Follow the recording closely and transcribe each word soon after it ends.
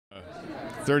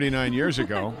39 years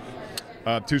ago.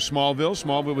 To Smallville.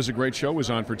 Smallville was a great show, was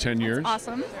on for 10 years.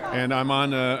 Awesome. And I'm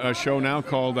on a show now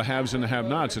called The Haves and the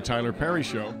Have-Nots, a Tyler Perry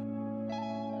show.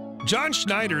 John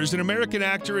Schneider is an American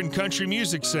actor and country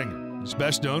music singer. He's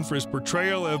best known for his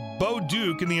portrayal of Bo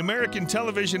Duke in the American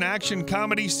television action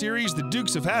comedy series The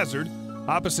Dukes of Hazzard,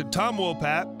 opposite Tom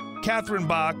Wopat, Catherine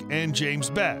Bach, and James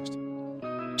Best.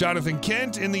 Jonathan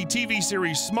Kent in the TV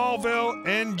series Smallville,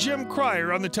 and Jim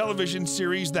Cryer on the television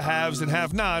series The Haves and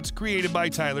Have-Nots, created by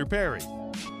Tyler Perry.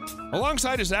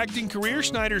 Alongside his acting career,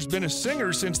 Schneider's been a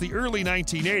singer since the early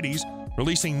 1980s,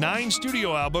 releasing 9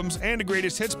 studio albums and a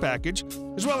greatest hits package,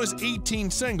 as well as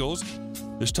 18 singles.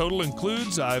 This total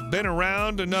includes I've Been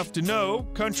Around Enough to Know,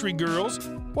 Country Girls,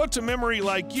 What's a Memory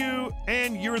Like You,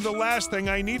 and You're the Last Thing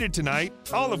I Needed Tonight,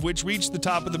 all of which reached the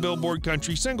top of the Billboard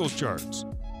Country Singles charts.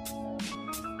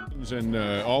 And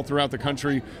all throughout the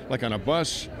country, like on a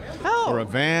bus or a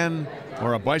van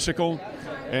or a bicycle.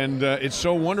 And it's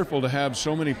so wonderful to have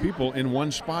so many people in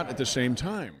one spot at the same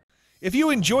time. If you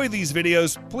enjoy these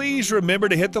videos, please remember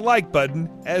to hit the like button,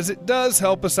 as it does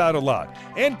help us out a lot.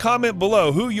 And comment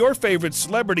below who your favorite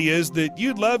celebrity is that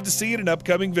you'd love to see in an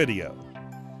upcoming video.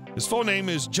 His full name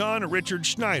is John Richard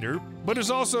Schneider, but is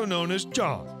also known as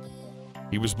John.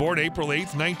 He was born April 8,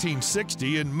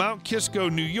 1960 in Mount Kisco,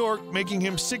 New York, making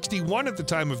him 61 at the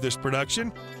time of this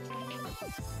production.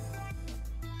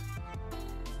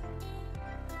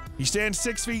 He stands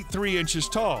 6 feet 3 inches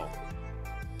tall.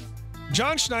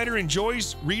 John Schneider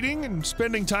enjoys reading and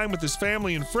spending time with his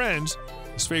family and friends.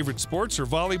 His favorite sports are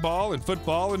volleyball and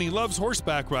football, and he loves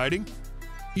horseback riding.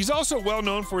 He's also well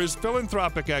known for his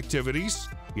philanthropic activities.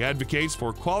 He advocates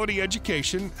for quality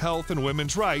education, health, and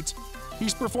women's rights.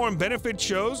 He's performed benefit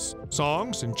shows,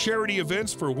 songs, and charity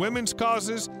events for women's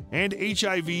causes and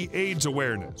HIV/AIDS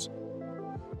awareness.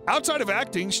 Outside of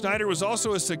acting, Schneider was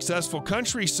also a successful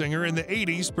country singer in the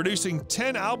 80s, producing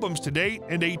 10 albums to date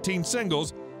and 18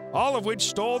 singles, all of which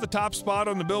stole the top spot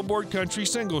on the Billboard Country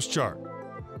Singles chart.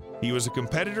 He was a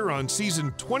competitor on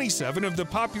season 27 of the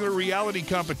popular reality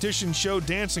competition show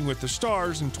Dancing with the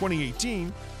Stars in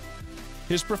 2018.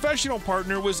 His professional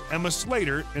partner was Emma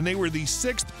Slater, and they were the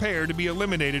 6th pair to be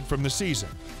eliminated from the season.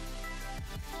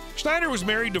 Schneider was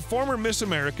married to former Miss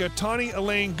America Tawny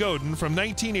Elaine Godin from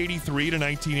 1983 to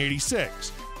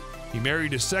 1986. He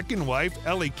married his second wife,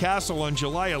 Ellie Castle, on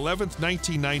July 11,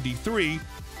 1993.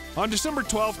 On December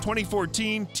 12,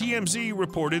 2014, TMZ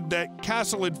reported that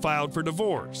Castle had filed for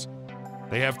divorce.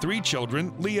 They have 3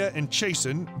 children, Leah and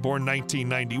Chasen, born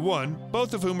 1991,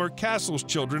 both of whom are Castle's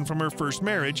children from her first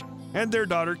marriage, and their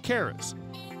daughter, Karis.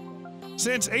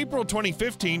 Since April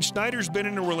 2015, Schneider's been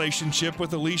in a relationship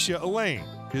with Alicia Elaine,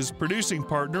 his producing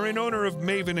partner and owner of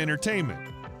Maven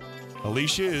Entertainment.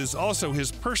 Alicia is also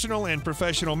his personal and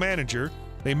professional manager.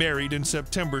 They married in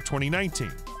September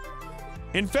 2019.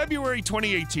 In February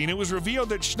 2018, it was revealed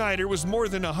that Schneider was more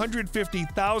than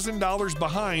 $150,000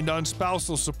 behind on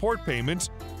spousal support payments.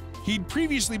 He'd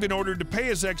previously been ordered to pay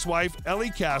his ex-wife, Ellie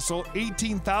Castle,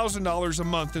 $18,000 a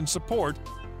month in support.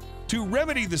 To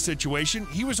remedy the situation,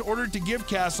 he was ordered to give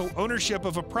Castle ownership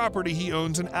of a property he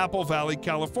owns in Apple Valley,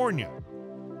 California.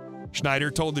 Schneider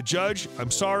told the judge,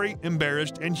 "I'm sorry,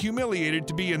 embarrassed, and humiliated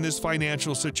to be in this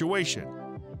financial situation."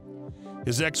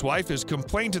 His ex-wife has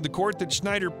complained to the court that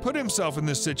Schneider put himself in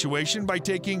this situation by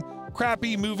taking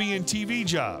crappy movie and TV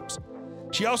jobs.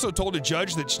 She also told a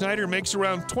judge that Schneider makes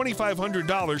around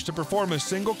 $2,500 to perform a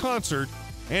single concert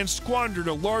and squandered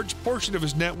a large portion of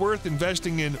his net worth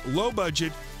investing in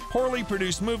low-budget, poorly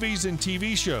produced movies and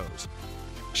TV shows.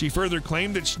 She further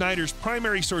claimed that Schneider's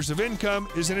primary source of income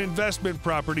is an investment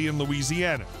property in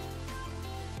Louisiana.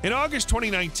 In August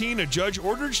 2019, a judge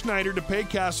ordered Schneider to pay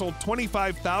Castle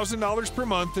 $25,000 per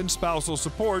month in spousal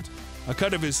support, a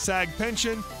cut of his SAG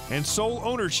pension, and sole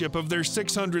ownership of their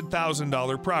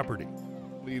 $600,000 property.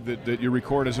 I believe that you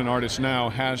record as an artist now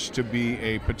has to be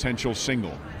a potential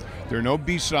single. There are no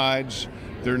B-sides.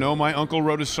 There are no "My Uncle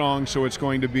Wrote a Song," so it's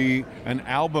going to be an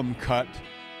album cut.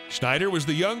 Schneider was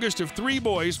the youngest of 3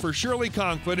 boys for Shirley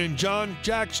Conklin and John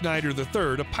Jack Schneider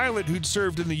III, a pilot who'd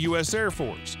served in the U.S. Air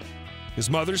Force. His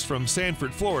mother's from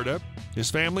Sanford, Florida. His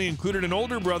family included an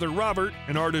older brother, Robert,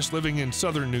 an artist living in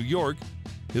southern New York.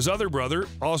 His other brother,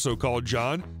 also called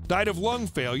John, died of lung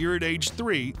failure at age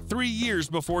 3 years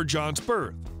before John's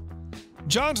birth.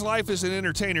 John's life as an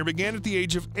entertainer began at the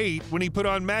age of 8 when he put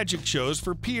on magic shows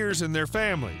for peers and their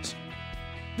families.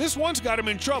 This once got him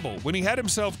in trouble when he had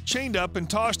himself chained up and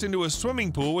tossed into a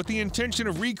swimming pool with the intention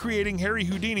of recreating Harry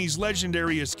Houdini's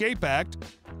legendary escape act.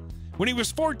 When he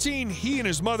was 14, he and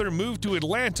his mother moved to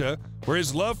Atlanta, where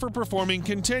his love for performing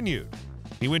continued.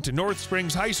 He went to North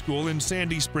Springs High School in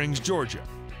Sandy Springs, Georgia.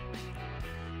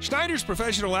 Schneider's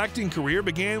professional acting career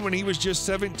began when he was just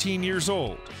 17 years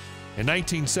old. In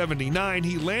 1979,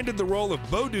 he landed the role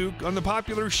of Bo Duke on the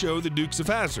popular show The Dukes of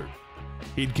Hazzard.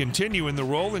 He'd continue in the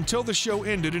role until the show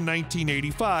ended in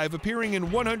 1985, appearing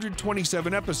in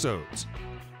 127 episodes.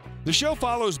 The show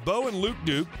follows Bo and Luke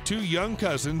Duke, two young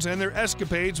cousins, and their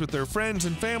escapades with their friends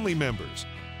and family members.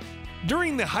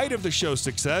 During the height of the show's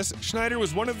success, Schneider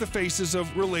was one of the faces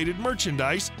of related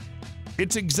merchandise.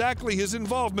 It's exactly his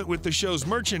involvement with the show's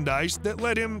merchandise that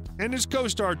led him and his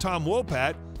co-star Tom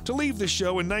Wopat to leave the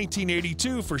show in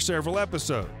 1982 for several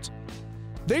episodes.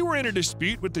 They were in a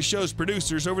dispute with the show's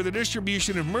producers over the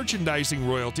distribution of merchandising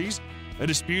royalties, a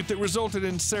dispute that resulted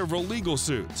in several legal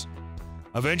suits.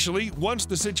 Eventually, once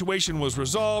the situation was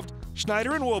resolved,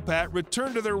 Schneider and Wopat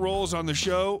returned to their roles on the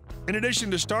show. In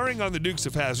addition to starring on The Dukes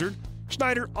of Hazzard,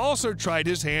 Schneider also tried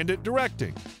his hand at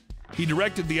directing. He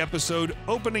directed the episode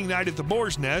Opening Night at the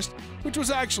Boar's Nest, which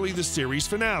was actually the series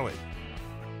finale.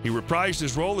 He reprised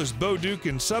his role as Bo Duke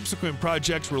in subsequent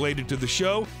projects related to the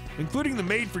show, including the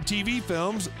made-for-TV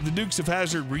films The Dukes of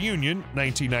Hazzard Reunion,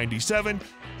 1997,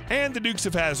 and The Dukes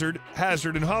of Hazzard,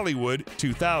 Hazzard in Hollywood,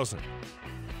 2000.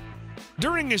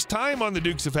 During his time on The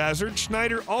Dukes of Hazzard,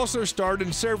 Schneider also starred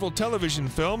in several television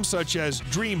films such as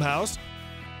Dream House,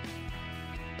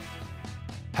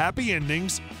 Happy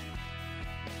Endings,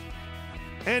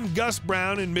 and Gus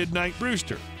Brown in Midnight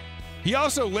Brewster. He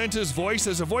also lent his voice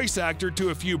as a voice actor to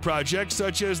a few projects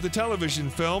such as the television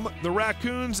film The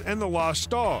Raccoons and the Lost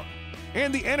Star,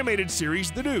 and the animated series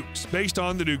The Dukes, based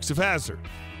on The Dukes of Hazzard.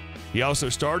 He also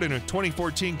starred in a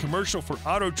 2014 commercial for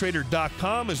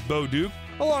Autotrader.com as Bo Duke,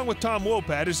 along with Tom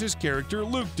Wopat as his character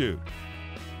Luke Duke.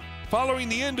 Following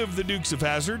the end of The Dukes of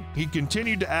Hazzard, he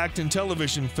continued to act in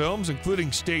television films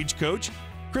including Stagecoach,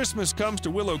 Christmas Comes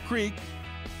to Willow Creek,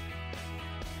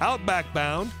 Outback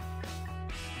Bound,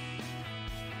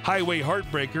 Highway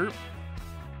Heartbreaker,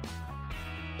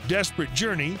 Desperate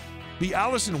Journey, The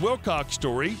Allison Wilcox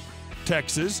Story,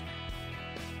 Texas,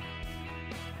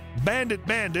 Bandit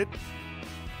Bandit,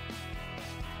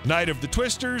 Night of the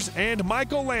Twisters, and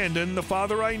Michael Landon, The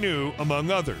Father I Knew, among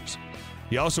others.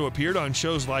 He also appeared on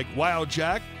shows like Wild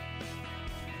Jack,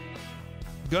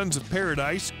 Guns of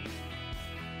Paradise,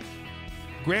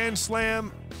 Grand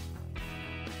Slam,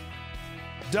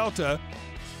 Delta,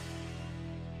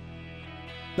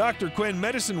 Dr. Quinn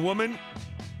Medicine Woman,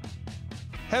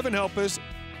 Heaven Help Us,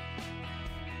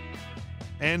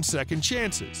 and Second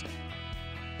Chances.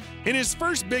 In his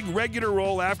first big regular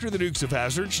role after The Dukes of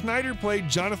Hazzard, Schneider played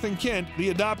Jonathan Kent, the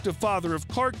adoptive father of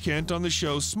Clark Kent, on the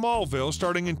show Smallville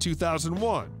starting in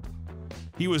 2001.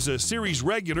 He was a series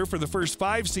regular for the first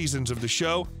 5 seasons of the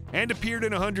show and appeared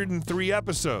in 103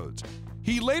 episodes.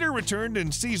 He later returned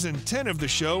in season 10 of the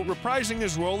show, reprising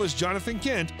his role as Jonathan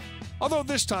Kent, although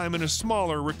this time in a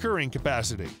smaller recurring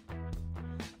capacity.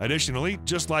 Additionally,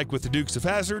 just like with The Dukes of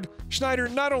Hazzard, Schneider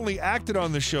not only acted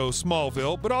on the show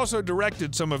Smallville, but also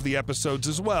directed some of the episodes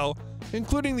as well,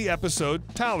 including the episode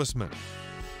Talisman.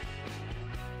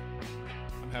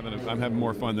 I'm having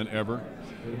more fun than ever.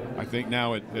 I think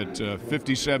now at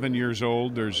 57 years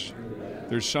old, there's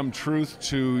some truth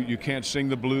to you can't sing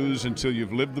the blues until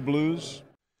you've lived the blues.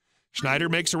 Schneider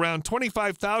makes around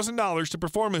 $25,000 to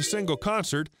perform a single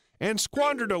concert and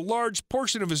squandered a large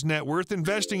portion of his net worth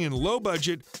investing in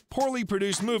low-budget, poorly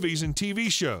produced movies and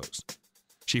TV shows.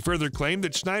 She further claimed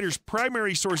that Schneider's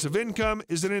primary source of income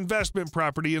is an investment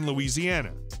property in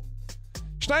Louisiana.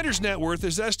 Schneider's net worth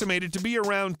is estimated to be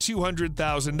around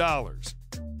 $200,000.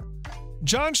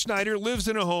 John Schneider lives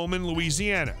in a home in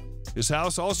Louisiana. His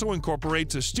house also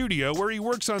incorporates a studio where he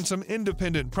works on some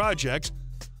independent projects.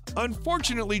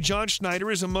 Unfortunately, John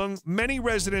Schneider is among many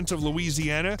residents of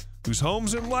Louisiana whose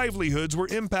homes and livelihoods were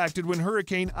impacted when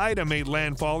Hurricane Ida made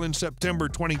landfall in September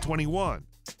 2021.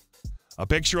 A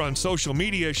picture on social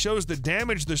media shows the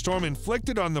damage the storm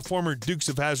inflicted on the former Dukes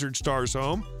of Hazzard star's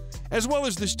home, as well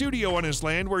as the studio on his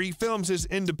land where he films his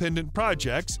independent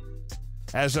projects.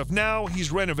 As of now,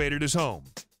 he's renovated his home.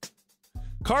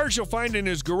 Cars you'll find in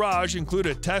his garage include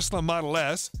a Tesla Model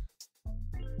S,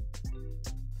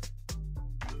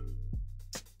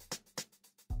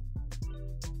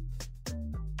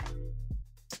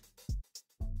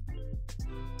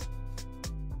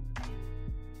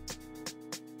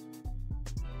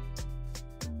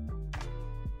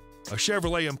 a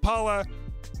Chevrolet Impala,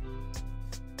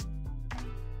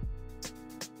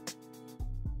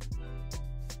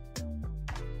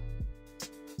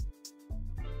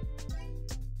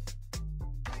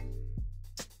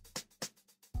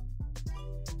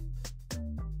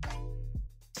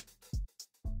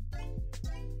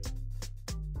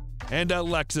 and a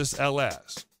Lexus LS.